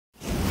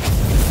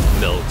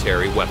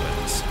military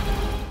weapons.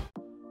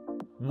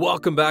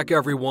 Welcome back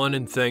everyone,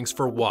 and thanks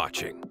for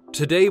watching.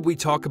 Today we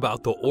talk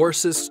about the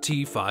Orsis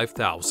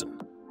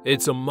T-5000.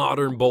 It's a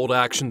modern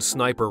bolt-action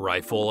sniper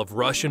rifle of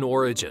Russian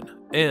origin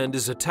and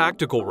is a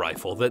tactical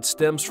rifle that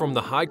stems from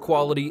the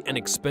high-quality and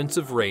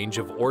expensive range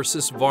of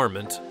Orsis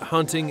Varmint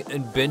hunting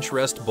and bench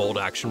rest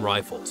bolt-action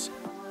rifles.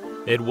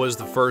 It was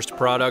the first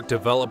product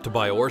developed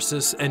by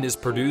Orsis and is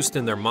produced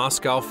in their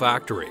Moscow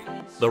factory.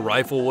 The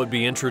rifle would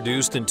be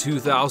introduced in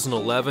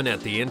 2011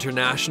 at the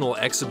International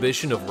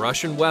Exhibition of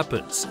Russian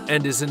Weapons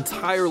and is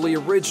entirely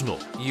original,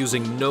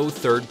 using no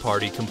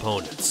third-party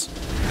components.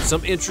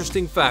 Some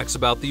interesting facts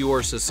about the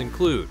Orsis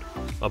include: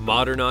 a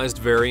modernized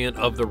variant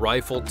of the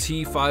rifle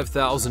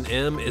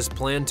T-5000M is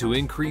planned to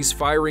increase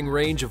firing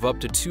range of up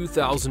to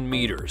 2,000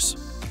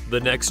 meters. The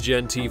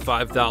next-gen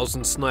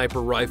T-5000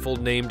 sniper rifle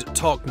named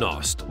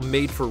Toknost,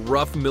 made for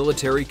rough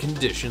military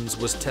conditions,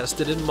 was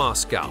tested in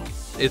Moscow.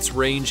 Its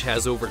range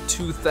has over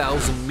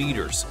 2,000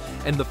 meters,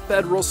 and the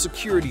Federal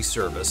Security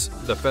Service,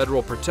 the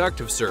Federal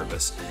Protective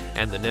Service,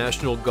 and the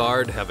National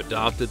Guard have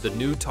adopted the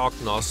new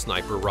Toknost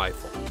sniper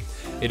rifle.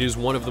 It is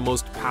one of the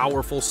most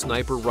powerful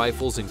sniper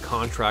rifles in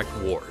contract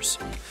wars.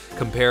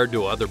 Compared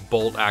to other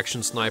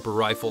bolt-action sniper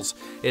rifles,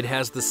 it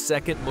has the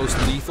second most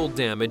lethal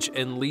damage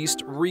and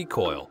least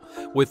recoil,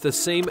 with the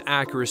same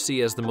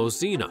accuracy as the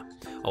Mosin,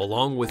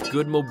 along with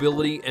good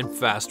mobility and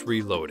fast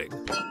reloading.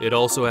 It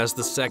also has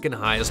the second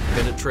highest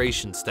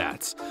penetration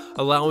stats,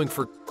 allowing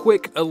for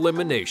quick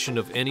elimination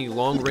of any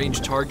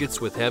long-range targets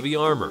with heavy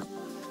armor.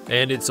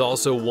 And it's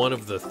also one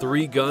of the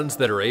 3 guns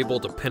that are able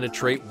to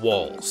penetrate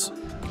walls.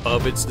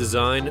 Of its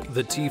design,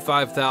 the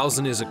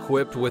T-5000 is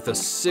equipped with a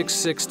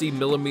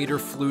 660mm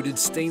fluted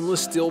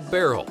stainless steel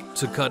barrel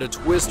to cut a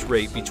twist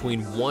rate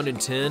between 1 in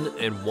 10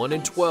 and 1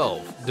 in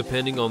 12,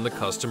 depending on the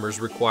customer's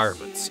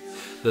requirements.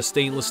 The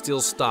stainless steel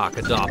stock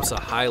adopts a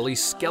highly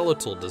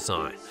skeletal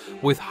design,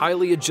 with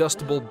highly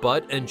adjustable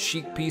butt and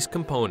cheekpiece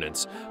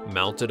components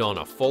mounted on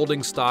a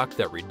folding stock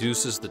that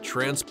reduces the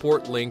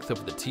transport length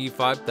of the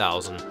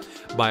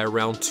T-5000 by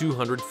around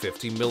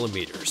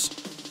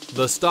 250mm.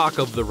 The stock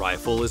of the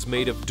rifle is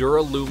made of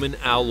duralumin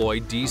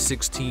alloy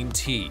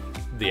D16T.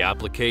 The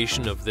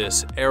application of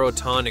this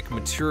aerotonic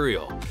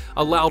material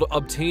allowed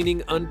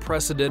obtaining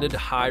unprecedented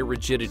high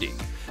rigidity.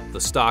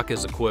 The stock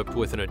is equipped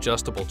with an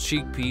adjustable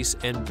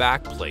cheekpiece and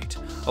backplate,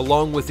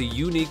 along with a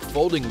unique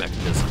folding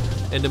mechanism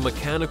and a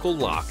mechanical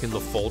lock in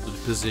the folded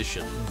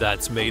position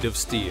that's made of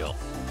steel.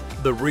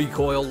 The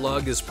recoil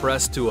lug is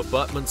pressed to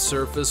abutment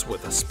surface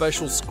with a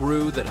special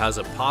screw that has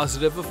a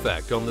positive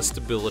effect on the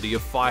stability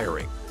of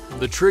firing.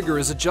 The trigger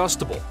is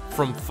adjustable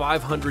from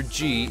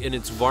 500G in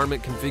its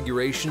Varmint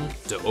configuration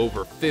to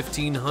over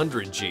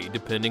 1500G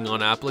depending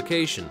on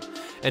application,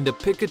 and a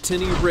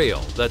Picatinny rail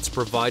that's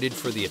provided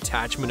for the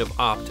attachment of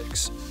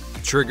optics.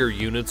 Trigger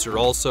units are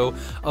also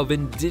of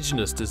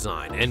indigenous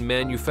design and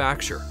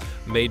manufacture,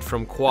 made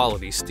from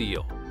quality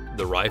steel.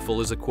 The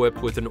rifle is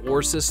equipped with an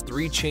Orsis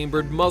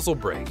 3-chambered muzzle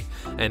brake,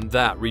 and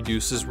that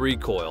reduces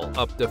recoil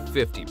up to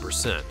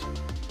 50%.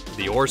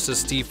 The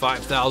Orsis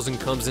T-5000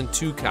 comes in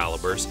 2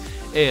 calibers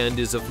and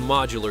is of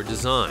modular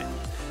design.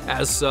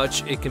 As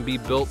such, it can be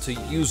built to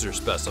user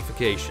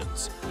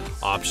specifications.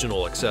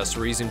 Optional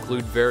accessories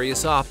include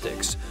various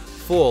optics,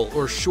 full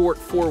or short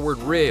forward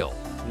rail,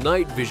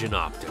 night vision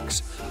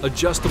optics,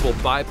 adjustable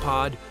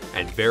bipod,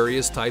 and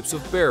various types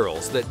of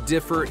barrels that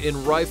differ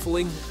in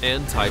rifling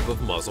and type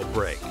of muzzle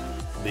brake.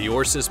 The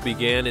Orsis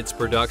began its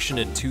production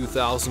in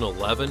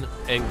 2011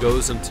 and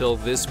goes until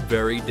this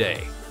very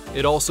day.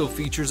 It also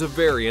features a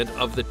variant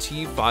of the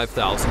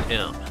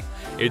T-5000M.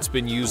 It's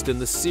been used in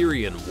the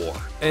Syrian War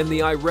and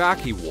the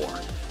Iraqi War,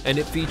 and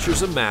it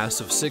features a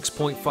mass of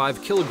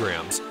 6.5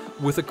 kilograms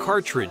with a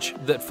cartridge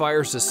that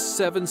fires a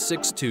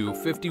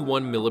 7.62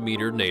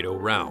 51mm NATO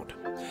round.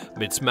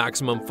 Its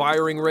maximum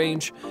firing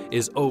range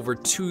is over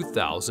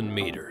 2,000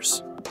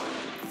 meters.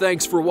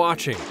 Thanks for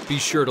watching. Be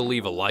sure to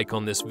leave a like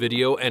on this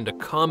video and a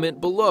comment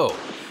below,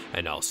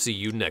 and I'll see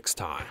you next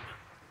time.